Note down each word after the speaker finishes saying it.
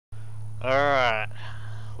Alright,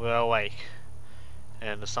 we're awake.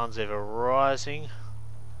 And the sun's either rising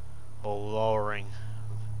or lowering.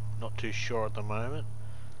 Not too sure at the moment.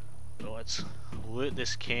 But let's loot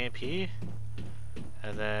this camp here.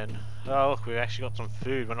 And then, oh look, we've actually got some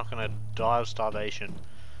food. We're not going to die of starvation.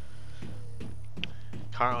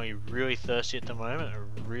 Currently really thirsty at the moment,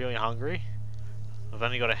 and really hungry. I've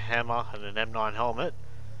only got a hammer and an M9 helmet.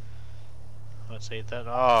 Let's eat that.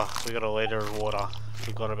 Oh, we got a liter of water.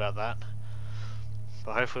 Forgot about that.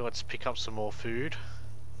 But hopefully let's pick up some more food.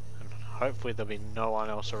 And hopefully there'll be no one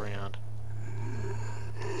else around.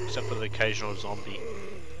 Except for the occasional zombie.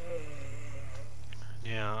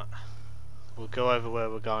 Now, we'll go over where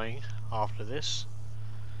we're going after this.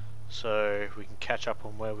 So we can catch up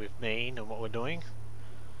on where we've been and what we're doing.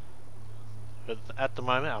 But at the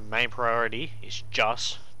moment our main priority is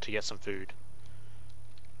just to get some food.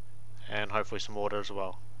 And hopefully some water as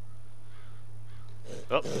well.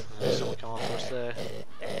 Oh, there's someone coming on to us there.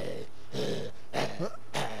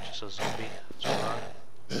 Just a zombie, it's alright.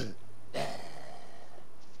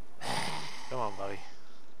 Come on, buddy.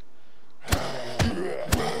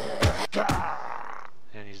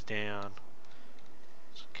 And he's down.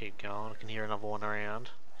 Let's keep going, I can hear another one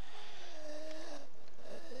around.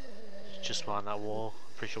 Just behind that wall,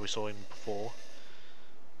 I'm pretty sure we saw him before.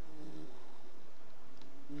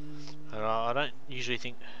 And I don't usually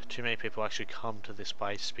think too many people actually come to this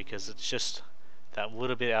place because it's just that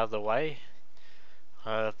little bit out of the way.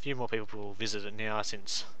 A few more people will visit it now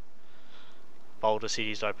since Boulder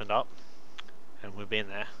City's opened up and we've been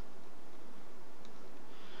there.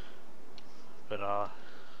 But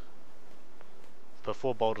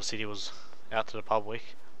before Boulder City was out to the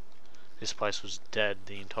public, this place was dead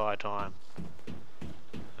the entire time.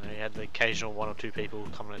 And you had the occasional one or two people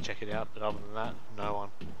coming to check it out, but other than that, no one.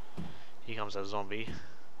 Here comes that zombie.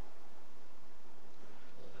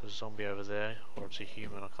 There's a zombie over there, or it's a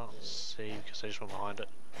human, I can't see because I just went behind it.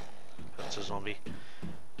 That's a zombie.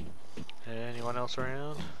 Anyone else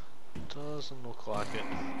around? Doesn't look like it.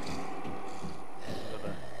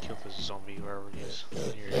 Gotta kill this zombie wherever it is.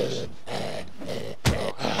 Here it is.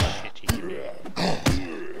 Oh shit, he can be.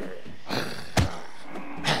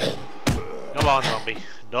 Come on, zombie.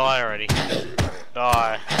 Die already.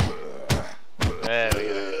 Die. There we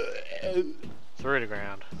go. Through the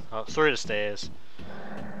ground. Oh, through the stairs.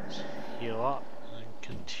 Let's heal up and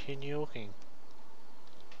continue looking.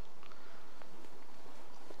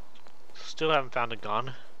 Still haven't found a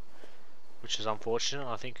gun, which is unfortunate.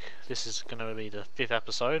 I think this is going to be the 5th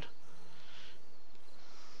episode.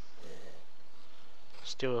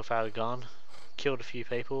 Still have found a gun. Killed a few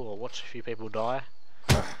people, or watched a few people die.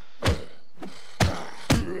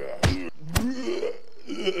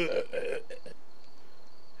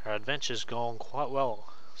 Our adventure's gone quite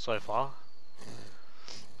well so far.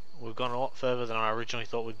 We've gone a lot further than I originally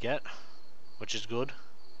thought we'd get, which is good.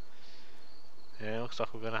 Yeah, it looks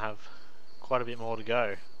like we're going to have quite a bit more to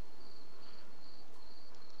go.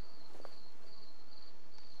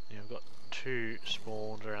 Yeah, we've got 2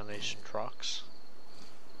 spawns around these trucks.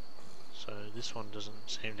 So this one doesn't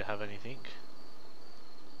seem to have anything.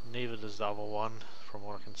 Neither does the other one from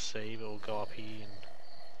what I can see, but we'll go up here and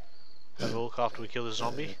have a look after we kill the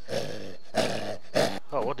zombie.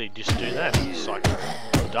 Oh, what did he just do there? It's like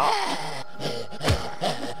dark.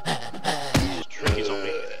 It's a tricky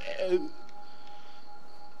zombie.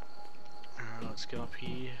 Alright, let's go up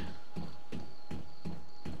here.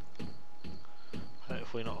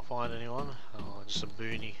 Hopefully not find anyone. Oh, just a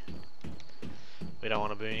boonie. We don't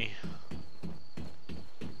want a boonie.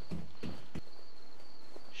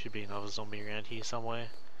 Should be another zombie around here somewhere.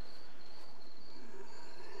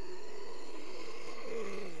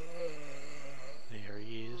 There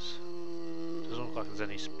he is. Doesn't look like there's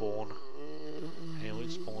any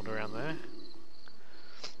loot spawned around there.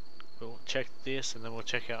 But we'll check this and then we'll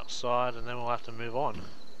check outside and then we'll have to move on.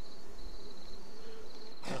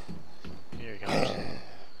 Oh, here he comes.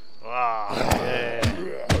 Ah, yeah.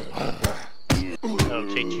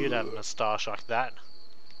 That'll teach you to have a moustache like that.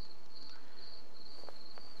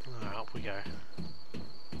 Alright, up we go.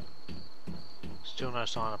 Still no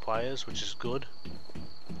sign of players, which is good.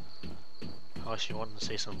 Unless you want to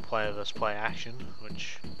see some player versus player action,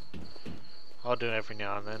 which I'll do every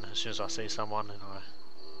now and then, as soon as I see someone and I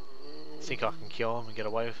think I can kill them and get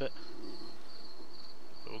away with it.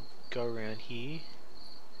 But we'll go around here.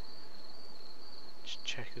 Just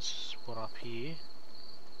check this spot up here.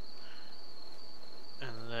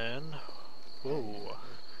 And then, whoa,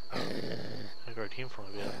 I got him from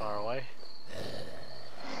a bit far away.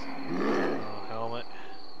 Oh, helmet,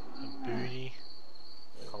 a booty,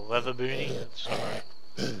 a leather booty. That's alright.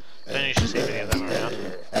 Don't usually see many of them around.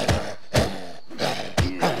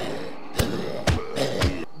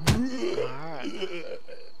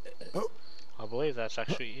 that's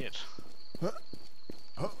actually it.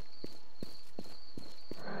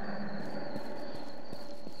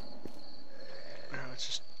 Let's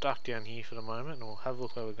just duck down here for the moment and we'll have a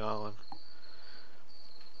look where we're going.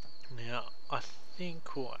 Now, I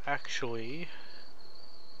think we'll actually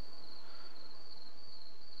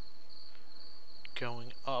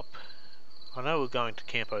going up. I know we're going to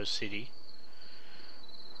Campos City,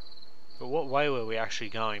 but what way were we actually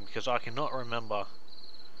going? Because I cannot remember.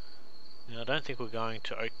 Now, I don't think we're going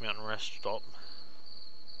to Oak Mountain Rest Stop.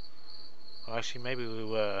 Well, actually, maybe we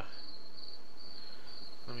were.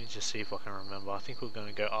 Let me just see if I can remember. I think we're going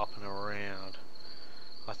to go up and around.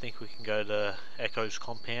 I think we can go to Echo's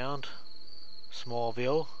Compound,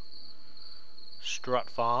 Smallville, Strut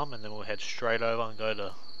Farm, and then we'll head straight over and go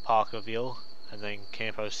to Parkerville, and then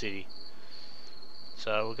Campos City.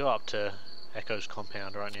 So we'll go up to Echo's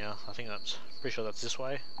Compound right now. I think that's, pretty sure that's this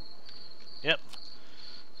way. Yep.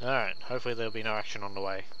 Alright, hopefully there'll be no action on the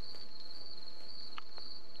way.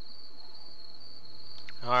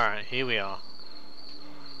 Alright, here we are.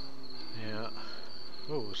 Yeah.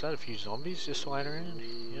 Oh, is that a few zombies just lying around?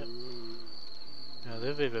 Yep. Now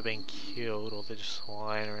they've either been killed or they're just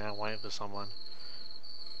lying around waiting for someone.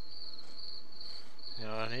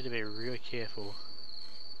 Now I need to be really careful.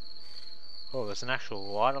 Oh, there's an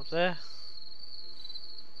actual light up there?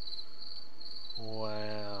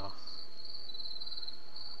 Wow.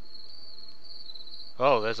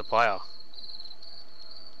 Oh, there's a player.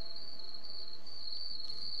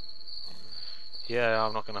 Yeah,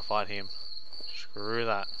 I'm not gonna fight him. Screw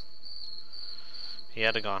that. He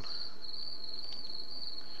had a gun.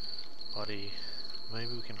 Buddy,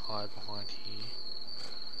 maybe we can hide behind here.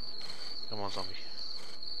 Come on, zombie.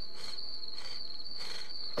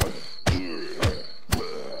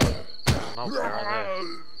 Oh, no, right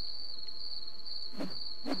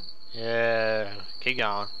there. Yeah, keep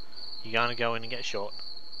going. You're gonna go in and get shot.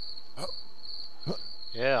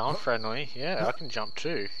 Yeah, I'm friendly. Yeah, I can jump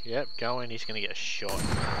too. Yep, go in, he's gonna get shot.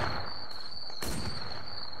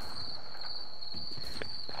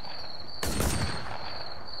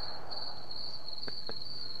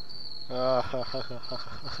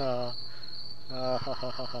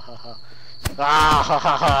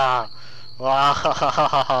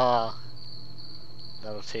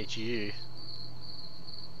 That'll teach you.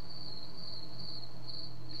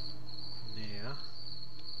 Now,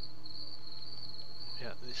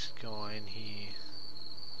 about this guy in here.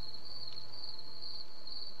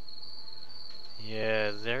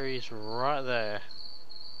 Yeah, there he is, right there.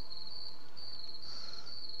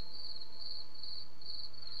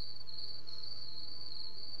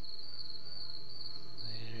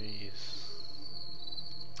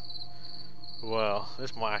 Well,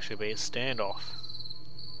 this might actually be a standoff.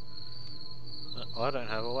 I don't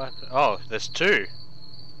have a weapon. Oh, there's two!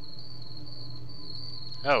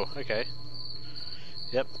 Oh, okay.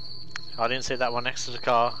 Yep. I didn't see that one next to the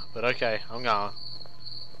car, but okay, I'm going.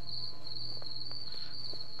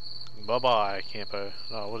 Bye bye, Campo.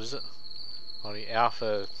 Oh, what is it? Oh, the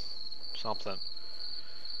Alpha something.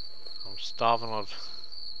 I'm starving of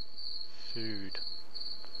food.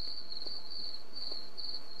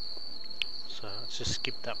 So let's just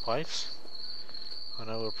skip that place. I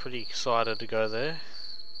know we're pretty excited to go there.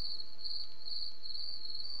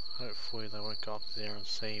 Hopefully they won't go up there and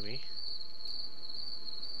see me.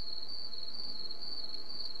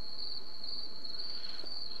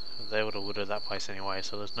 They would have looted that place anyway,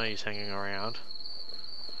 so there's no use hanging around.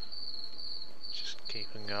 Just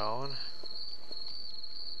keeping going.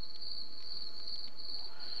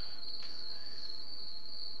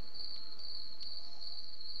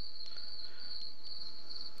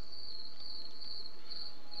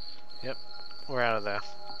 Yep, we're out of there.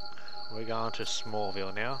 We're going to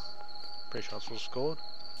Smallville now. Pretty sure that's what it's called.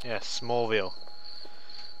 Yeah, Smallville.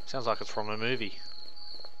 Sounds like it's from a movie.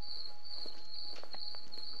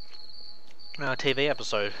 A TV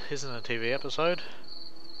episode. Isn't it a TV episode?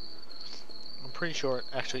 I'm pretty sure it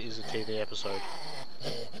actually is a TV episode.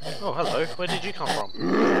 Oh, hello. Where did you come from?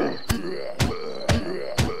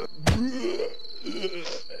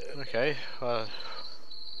 Okay.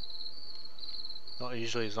 Not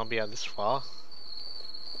usually a zombie out this far.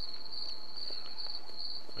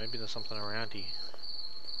 Maybe there's something around here.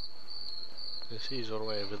 This is all the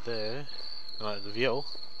way over there. No, the Ville.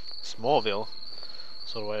 Smallville.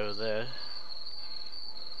 It's all the way over there.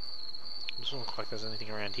 Doesn't look like there's anything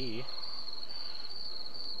around here.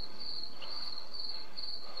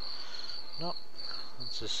 Nope.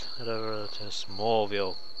 Let's just head over to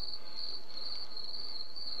Smallville.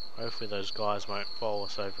 Hopefully those guys won't follow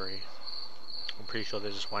us over here. I'm pretty sure they're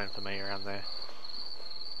just waiting for me around there.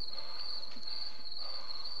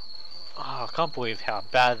 Oh, I can't believe how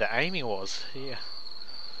bad the aiming was. Yeah.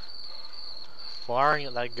 Firing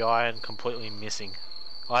at that guy and completely missing.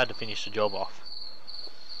 I had to finish the job off.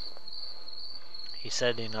 He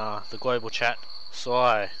said in the global chat,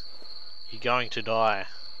 Sly, you're going to die.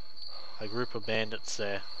 A group of bandits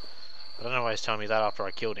there. I don't know why he's telling me that after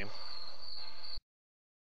I killed him.